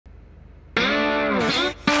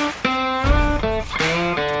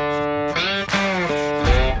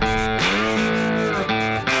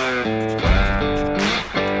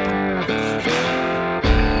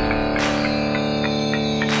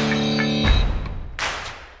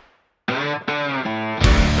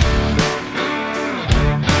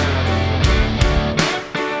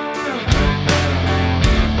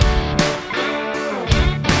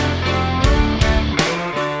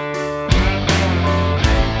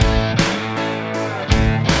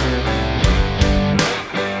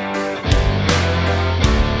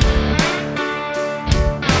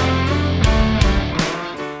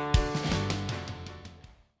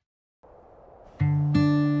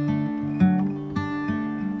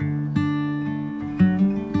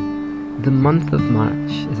The month of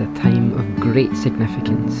March is a time of great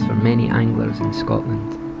significance for many anglers in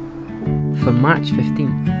Scotland. For March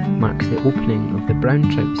 15th marks the opening of the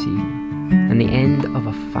browntrout season and the end of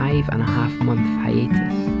a 5.5-month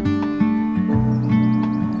hiatus.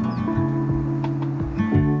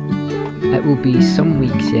 It will be some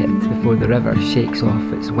weeks yet before the river shakes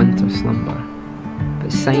off its winter slumber,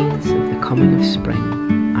 but signs of the coming of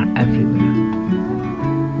spring are everywhere.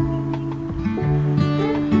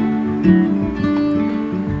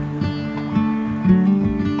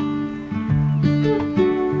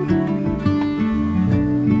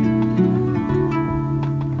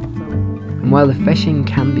 And while the fishing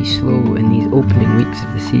can be slow in these opening weeks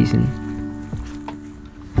of the season,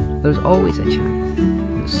 there's always a chance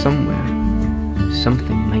that somewhere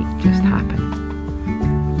something might just happen.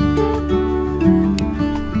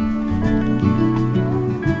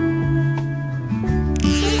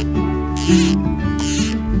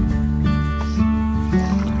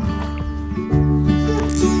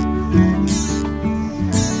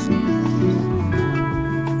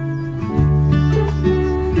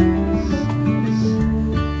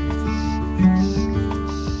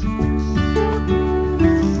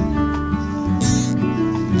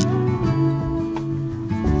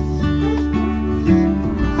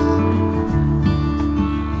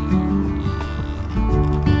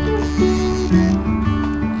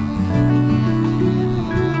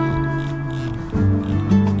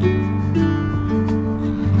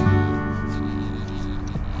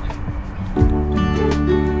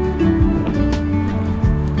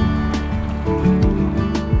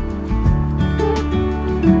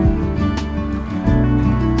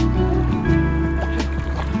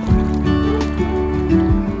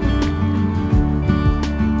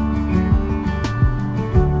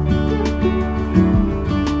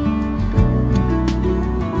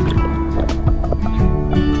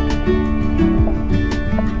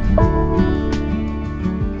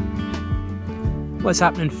 What's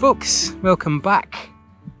happening, folks? Welcome back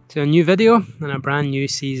to a new video and a brand new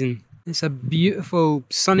season. It's a beautiful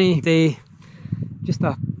sunny day, just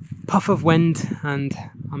a puff of wind, and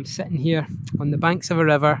I'm sitting here on the banks of a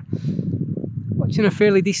river watching a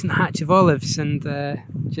fairly decent hatch of olives and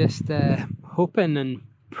just hoping and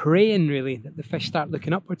praying really that the fish start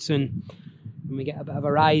looking upward soon and we get a bit of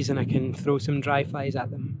a rise and I can throw some dry flies at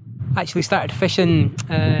them. I actually started fishing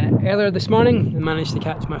earlier this morning and managed to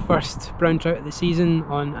catch my first brown trout of the season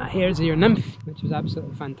on a hare's ear nymph, which was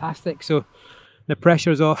absolutely fantastic. So the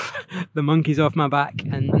pressure's off, the monkey's off my back,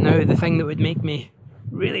 and now the thing that would make me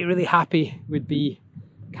really happy would be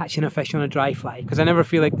catching a fish on a dry fly, because I never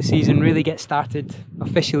feel like the season really gets started,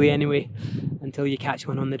 officially anyway, until you catch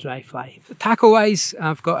one on the dry fly. So tackle wise,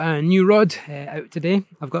 I've got a new rod out today.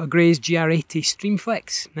 I've got a Gray's GR80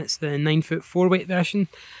 Streamflex. It's the 9-foot 4-weight version.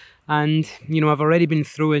 And, you know, I've already been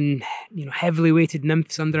throwing, you know, heavily weighted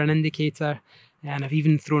nymphs under an indicator, and I've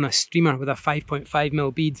even thrown a streamer with a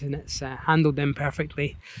 5.5mm bead, and it's handled them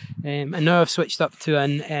perfectly. And now I've switched up to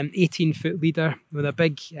an 18-foot leader with a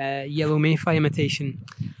big yellow mayfly imitation.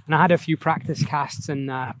 And I had a few practice casts, and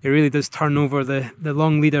it really does turn over the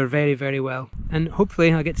long leader very well. And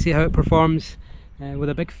hopefully I'll get to see how it performs with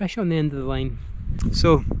a big fish on the end of the line.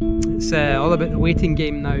 So it's all about the waiting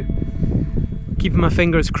game now. Keeping my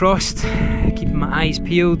fingers crossed, keeping my eyes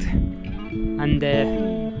peeled, and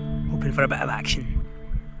hoping for a bit of action.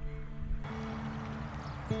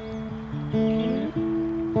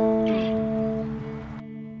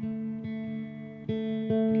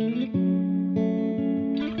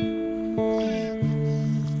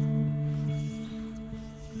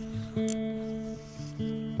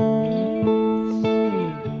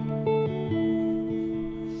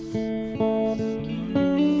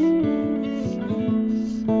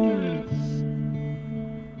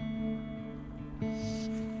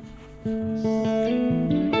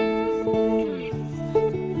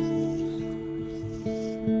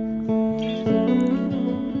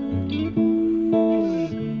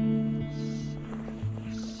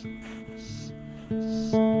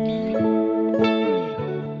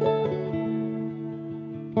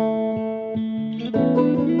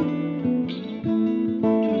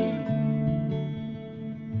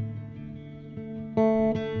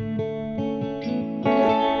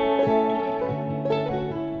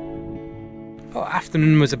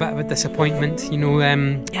 Afternoon was a bit of a disappointment, you know.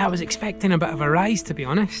 Yeah, I was expecting a bit of a rise, to be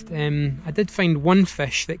honest. I did find one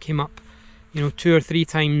fish that came up, you know, 2 or 3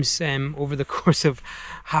 times over the course of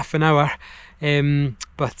half an hour,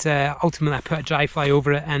 but ultimately I put a dry fly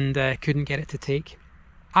over it and couldn't get it to take.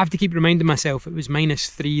 I have to keep reminding myself it was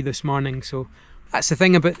 -3 this morning, so that's the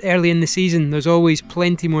thing about early in the season. There's always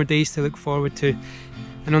plenty more days to look forward to.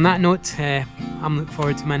 And on that note, I'm looking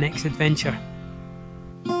forward to my next adventure.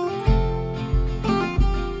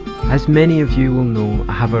 As many of you will know,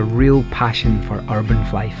 I have a real passion for urban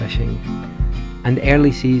fly fishing. And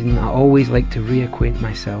early season, I always like to reacquaint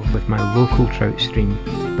myself with my local trout stream,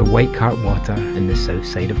 the White Cart Water in the south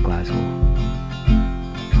side of Glasgow.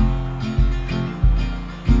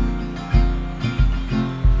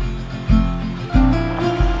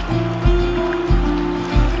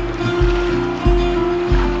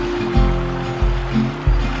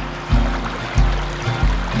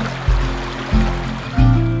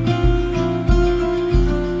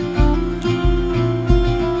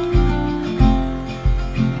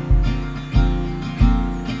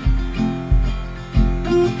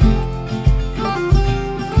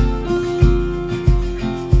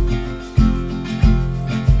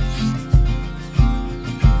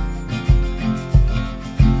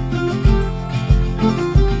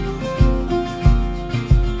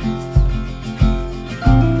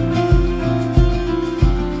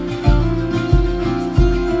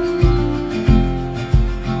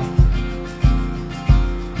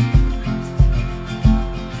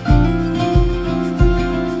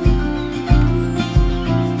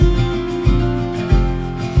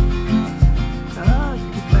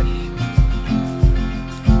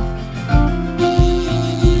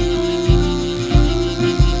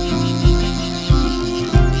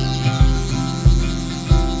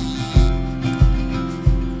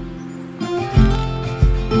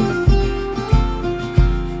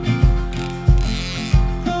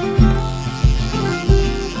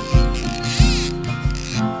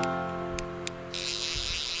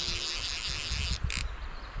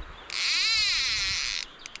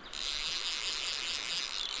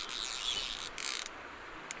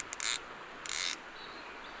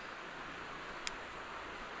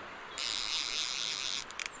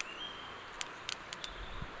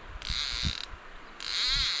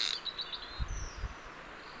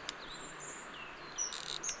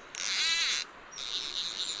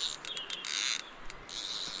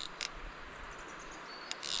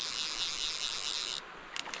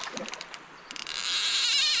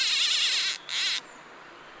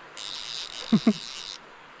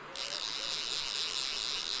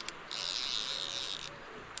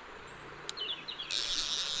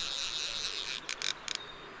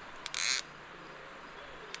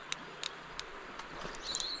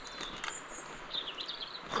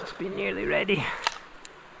 Must be nearly ready.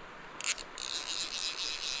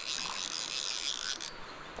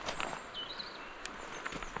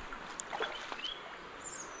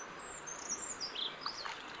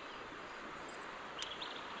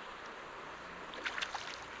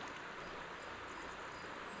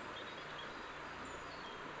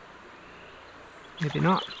 Maybe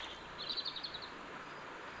not.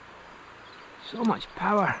 So much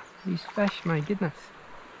power, these fish, my goodness.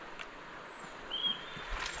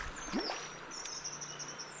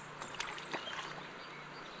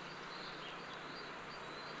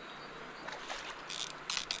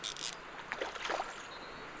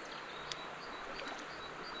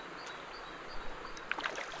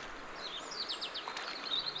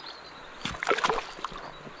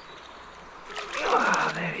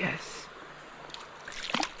 Ah, there he is.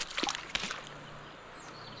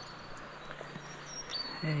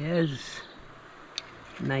 There he is.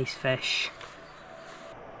 Nice fish.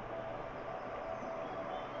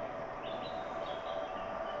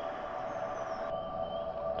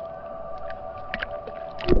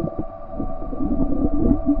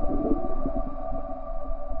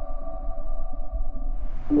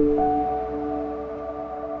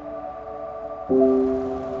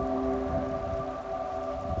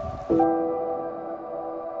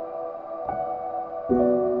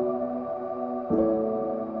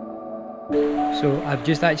 So I've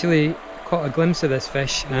just actually caught a glimpse of this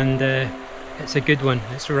fish, and it's a good one.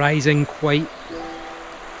 It's rising quite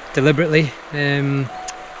deliberately,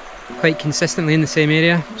 quite consistently in the same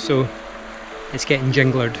area, so it's getting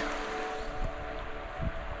jinglered.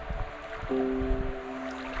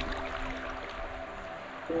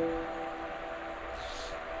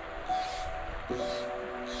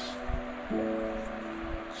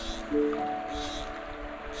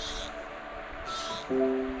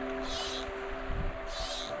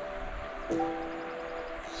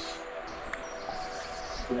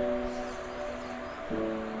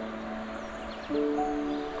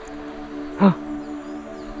 Oh,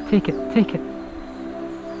 take it, take it.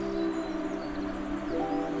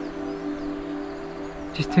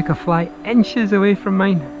 Just took a fly inches away from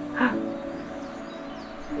mine.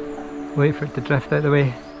 Wait for it to drift out of the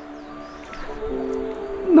way.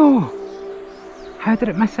 No! How did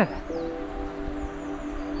it miss it?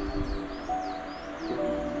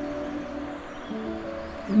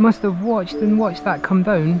 It must have watched and watched that come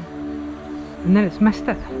down, and then it's missed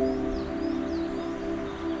it.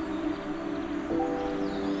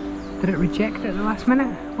 Did it reject it at the last minute?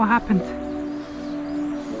 What happened?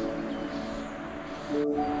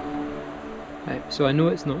 Right, so I know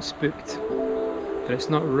it's not spooked, but it's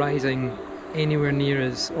not rising anywhere near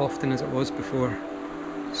as often as it was before.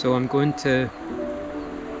 So I'm going to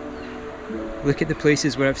look at the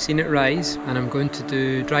places where I've seen it rise, and I'm going to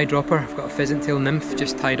do dry dropper. I've got a pheasant-tail nymph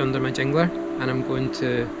just tied under my jingler, and I'm going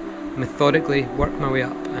to methodically work my way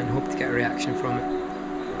up and hope to get a reaction from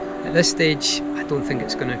it. At this stage, I don't think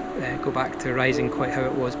it's going to go back to rising quite how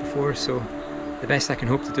it was before, so the best I can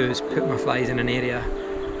hope to do is put my flies in an area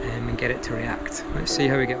and get it to react. Let's see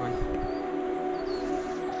how we get on.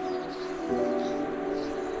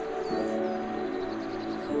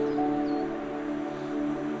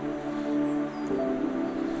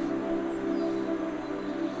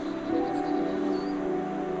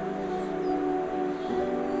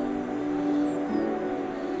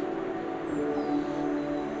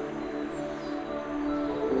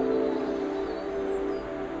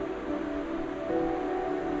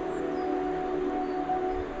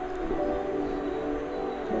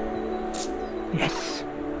 Yes!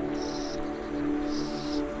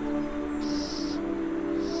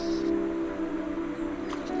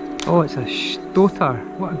 Oh, it's a stoter.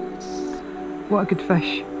 What a good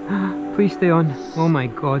fish. Please stay on. Oh my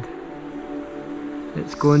god.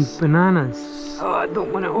 It's going bananas. Oh, I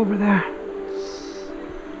don't want it over there.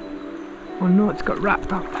 Oh no, it's got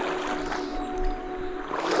wrapped up.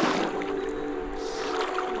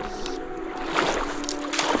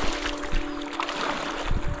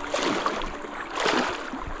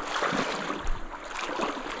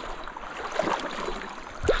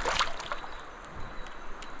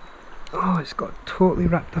 Oh, it's got totally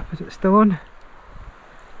wrapped up. Is it still on?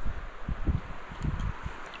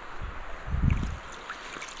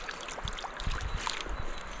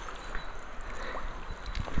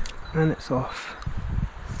 And it's off.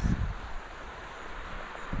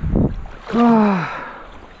 Oh.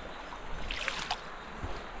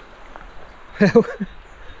 Well,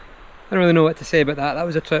 I don't really know what to say about that. That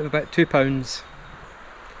was a trout of about 2 pounds.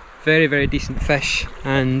 Very, very decent fish,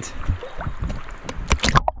 and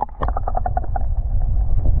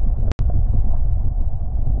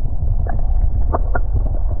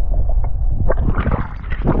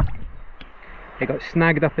it got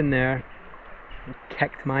snagged up in there and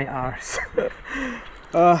kicked my arse.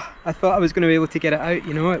 I thought I was going to be able to get it out,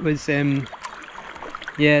 you know. It was,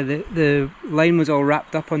 yeah, the line was all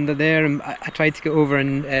wrapped up under there, and I tried to get over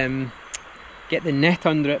and get the net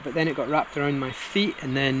under it, but then it got wrapped around my feet,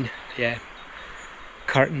 and then, yeah,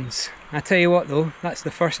 curtains. I tell you what though, that's the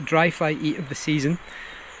first dry fly eat of the season,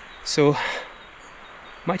 so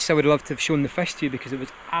much as I would love to have shown the fish to you because it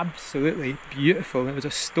was absolutely beautiful. It was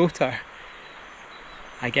a stoter.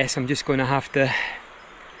 I guess I'm just going to have to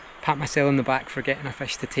pat myself on the back for getting a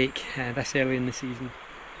fish to take this early in the season.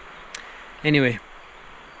 Anyway,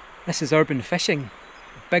 this is urban fishing.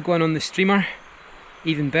 Big one on the streamer,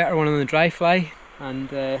 even better one on the dry fly,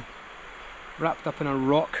 and wrapped up in a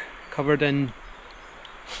rock covered in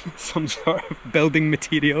some sort of building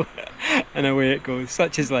material, and away it goes.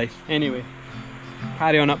 Such is life. Anyway,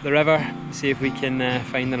 carry on up the river, see if we can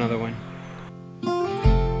find another one.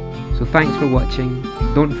 So thanks for watching,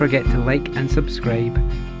 don't forget to like and subscribe,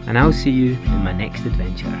 and I'll see you in my next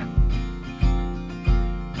adventure.